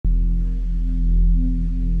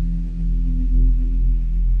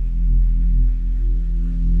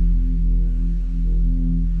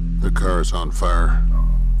The car is on fire,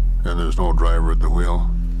 and there's no driver at the wheel.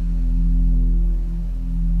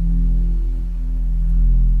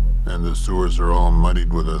 And the sewers are all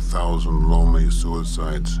muddied with 1,000 lonely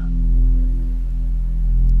suicides.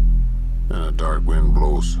 And a dark wind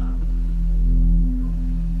blows.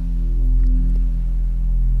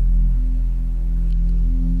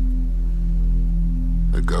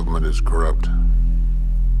 The government is corrupt.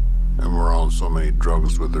 And we're on so many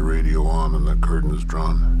drugs with the radio on and the curtains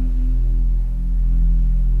drawn.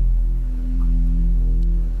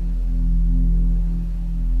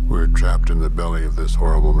 We're trapped in the belly of this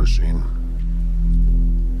horrible machine.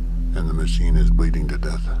 And the machine is bleeding to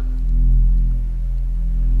death.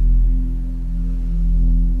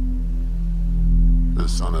 The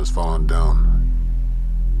sun has fallen down.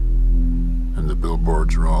 And the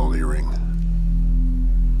billboards are all leering.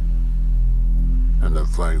 And the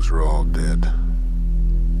flags are all dead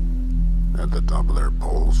at the top of their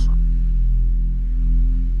poles.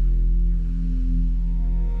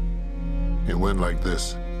 It went like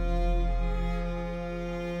this.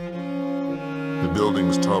 The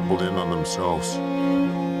buildings toppled in on themselves.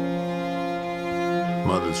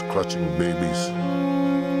 Mothers clutching babies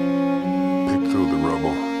picked through the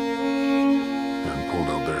rubble and pulled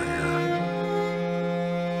out their hair.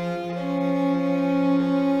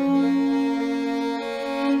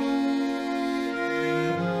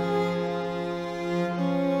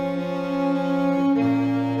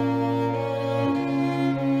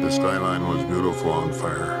 The skyline was beautiful on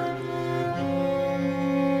fire.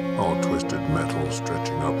 All twisted metal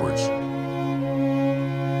stretching upwards.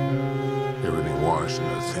 Everything washed in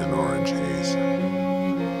a thin orange haze.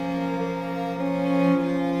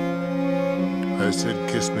 I said,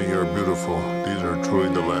 "Kiss me, you're beautiful. These are truly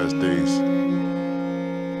the last days."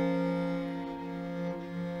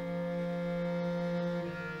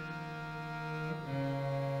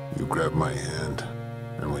 You grabbed my hand,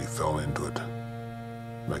 and we fell into it,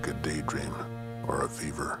 like a daydream or a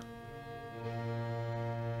fever.